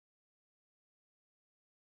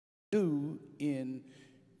do in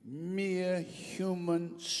mere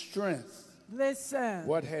human strength. Listen.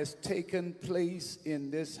 What has taken place in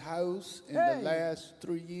this house in the last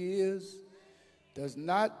 3 years does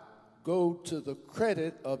not go to the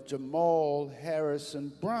credit of Jamal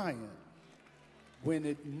Harrison Bryant. When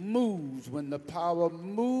it moves, when the power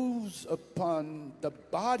moves upon the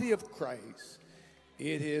body of Christ,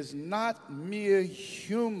 it is not mere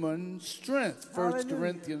human strength. 1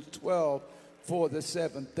 Corinthians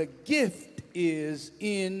 12:4-7. The gift is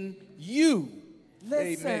in you.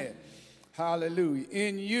 Listen. Amen. Hallelujah.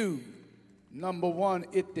 In you. Number one,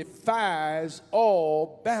 it defies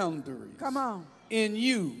all boundaries. Come on. In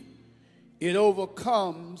you, it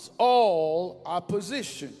overcomes all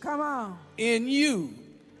opposition. Come on. In you,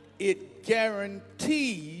 it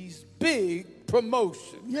guarantees big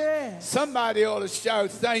promotion. Yes. Somebody ought to shout,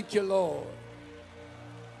 thank you, Lord.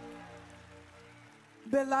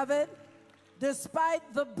 Beloved,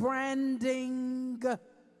 despite the branding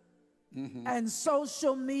and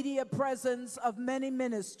social media presence of many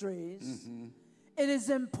ministries, it is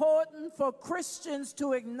important for Christians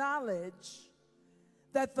to acknowledge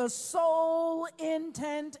that the sole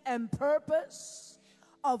intent and purpose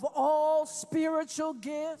of all spiritual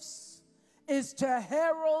gifts is to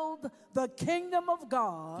herald the kingdom of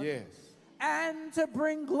God and to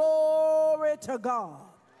bring glory to God.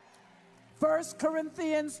 1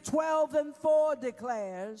 Corinthians 12:4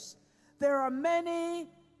 declares, there are many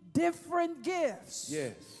different gifts.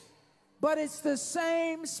 Yes. But it's the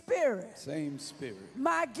same Spirit. Same Spirit.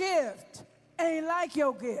 My gift ain't like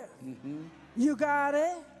your gift. You got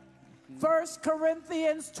it? 1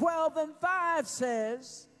 Corinthians 12:5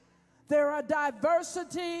 says, there are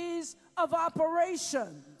diversities of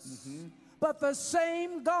operations, but the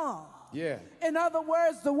same God. Yeah. In other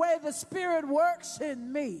words, the way the Spirit works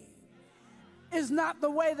in me is not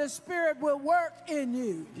the way the Spirit will work in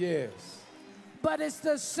you. Yes. But it's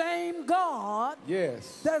the same God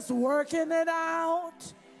that's working it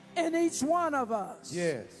out in each one of us.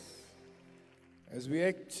 Yes. As we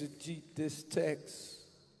exegete this text,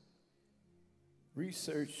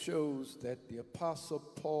 research shows that the Apostle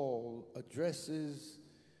Paul addresses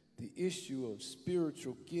the issue of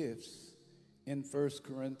spiritual gifts in 1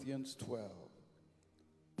 Corinthians 12.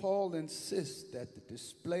 Paul insists that the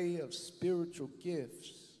display of spiritual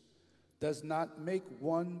gifts does not make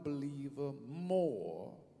one believer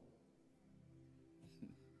more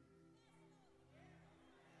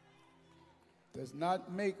does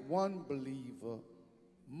not make one believer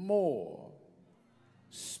more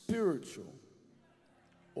spiritual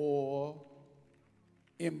or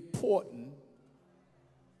important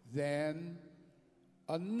than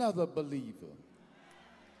another believer.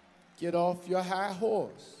 Get off your high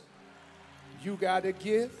horse. You got a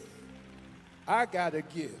gift, I got a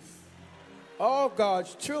gift. All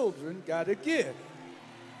God's children got a gift.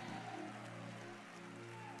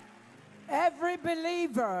 Every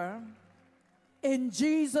believer in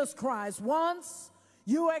Jesus Christ, once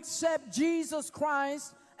you accept Jesus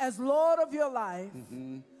Christ as Lord of your life,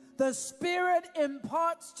 the Spirit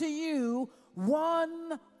imparts to you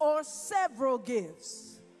one or several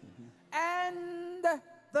gifts. And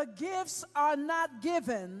the gifts are not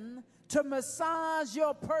given to massage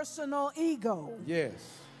your personal ego. Yes.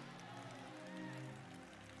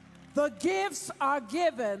 The gifts are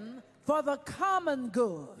given for the common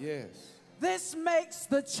good. Yes. This makes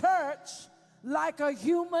the church like a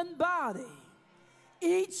human body.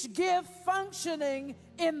 Each gift functioning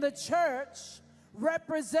in the church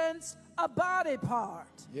represents a body part.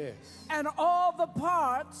 Yes. And all the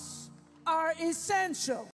parts are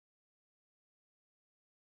essential.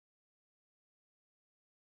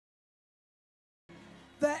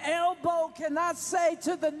 The elbow cannot say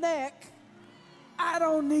to the neck, I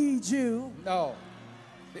don't need you. No,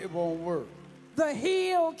 it won't work. The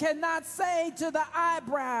heel cannot say to the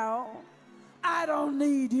eyebrow, I don't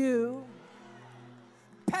need you.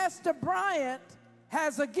 Pastor Bryant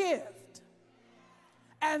has a gift.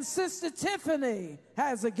 And Sister Tiffany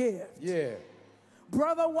has a gift. Yeah.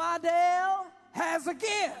 Brother Waddell has a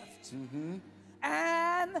gift.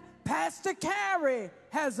 And Pastor Carey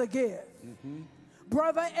has a gift.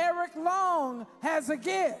 Brother Eric Long has a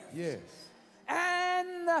gift. Yes.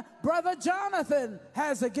 And Brother Jonathan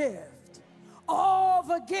has a gift. All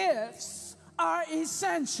the gifts are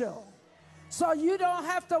essential. So you don't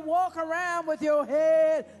have to walk around with your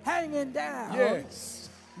head hanging down. Yes.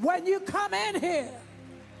 When you come in here,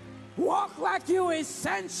 walk like you're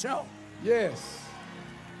essential. Yes.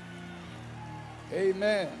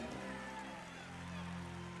 Amen.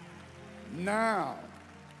 Now,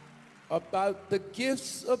 about the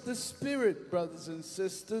gifts of the Spirit, brothers and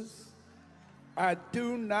sisters. I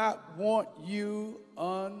do not want you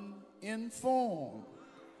uninformed.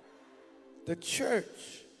 The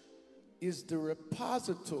church is the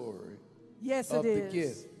repository yes, of it the is.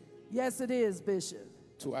 gift. Yes, it is, Bishop.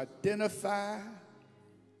 To identify,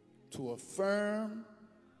 to affirm,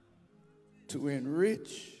 to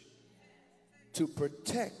enrich, to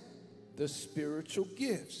protect the spiritual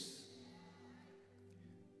gifts.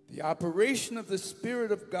 The operation of the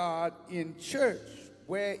Spirit of God in church,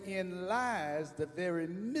 wherein lies the very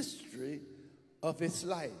mystery of its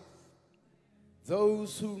life.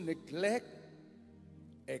 Those who neglect,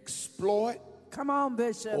 exploit, come on,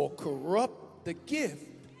 Bishop, or corrupt the gift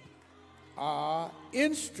are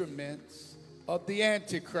instruments of the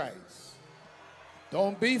Antichrist.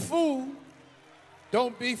 Don't be fooled.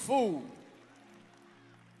 Don't be fooled.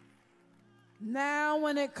 Now,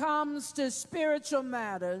 when it comes to spiritual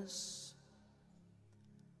matters,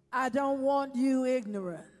 I don't want you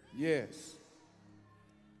ignorant. Yes.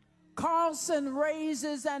 Carlson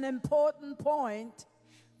raises an important point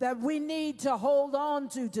that we need to hold on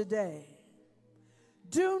to today.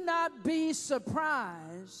 Do not be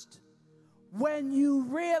surprised when you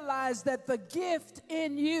realize that the gift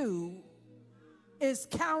in you is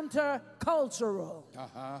countercultural.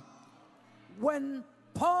 When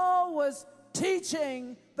Paul was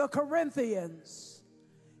teaching the Corinthians,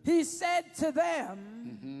 he said to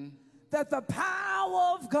them that the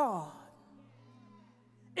power of God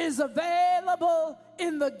is available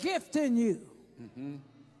in the gift in you.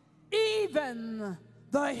 Even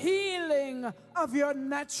the healing of your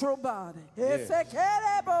natural body. Yes.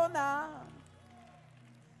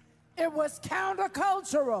 It was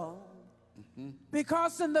countercultural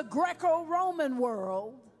because in the Greco-Roman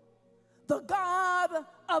world, the god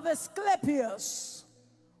of Asclepius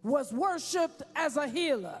was worshipped as a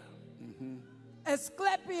healer.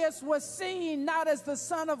 Asclepius was seen not as the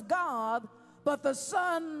son of God, but the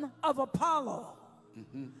son of Apollo.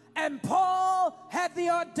 And Paul had the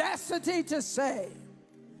audacity to say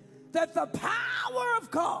that the power of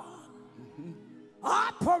God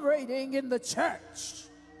operating in the church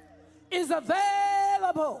is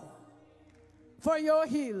available for your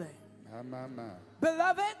healing.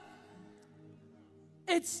 Beloved,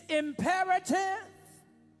 it's imperative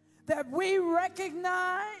that we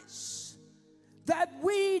recognize that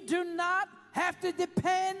we do not have to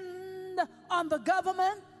depend on the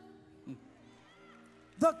government,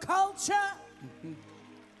 the culture,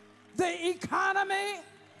 the economy,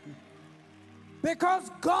 because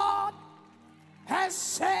God has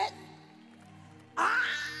said, I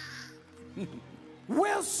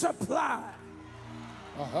will supply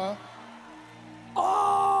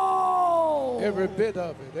all Every bit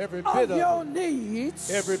of it, every of bit of your it,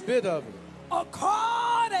 needs every bit of it.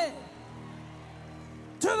 according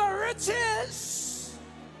to the riches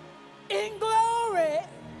in glory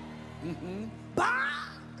by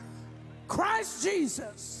Christ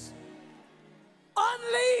Jesus.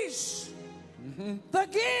 Unleash the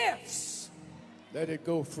gifts. Let it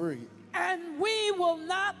go free. And we will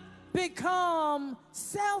not become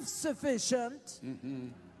self-sufficient,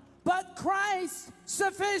 but Christ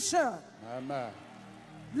sufficient. Amen.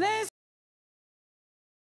 Listen.